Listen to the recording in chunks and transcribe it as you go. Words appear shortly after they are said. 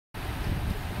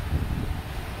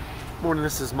Morning,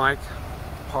 this is Mike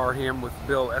Parham with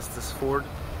Bill Estes Ford.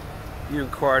 You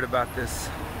inquired about this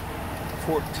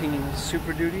 14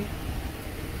 Super Duty.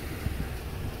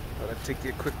 Thought I'd take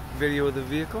you a quick video of the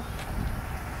vehicle.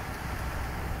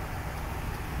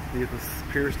 The vehicle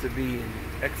appears to be in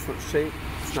excellent shape.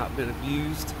 It's not been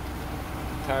abused.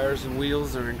 Tires and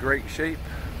wheels are in great shape.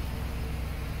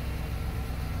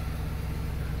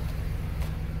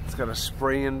 It's got a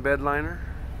spray-in bed liner.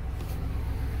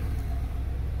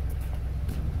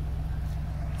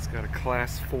 It's got a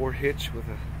class 4 hitch with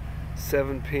a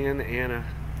 7-pin and a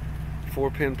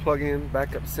 4-pin plug-in,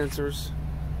 backup sensors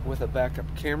with a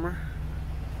backup camera.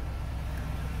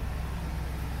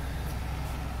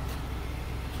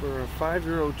 For a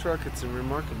 5-year-old truck, it's in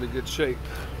remarkably good shape.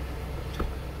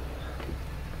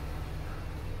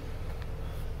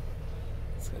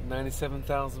 It's got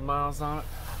 97,000 miles on it.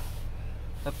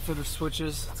 Upfitter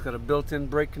switches. It's got a built-in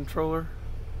brake controller.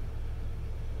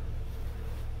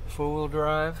 4-wheel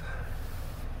drive.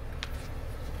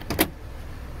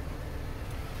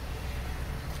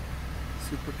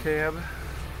 Super cab.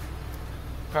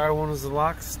 Power windows and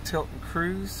locks, tilt and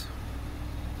cruise.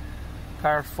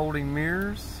 Power folding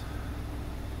mirrors.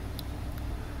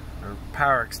 Or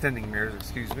power extending mirrors,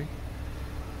 excuse me.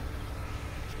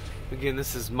 Again,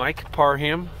 this is Mike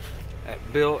Parham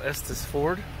at Bill Estes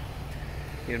Ford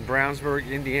in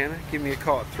Brownsburg, Indiana. Give me a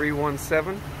call at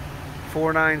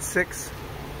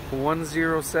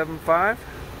 317-496-1075.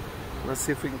 Let's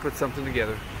see if we can put something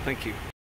together. Thank you.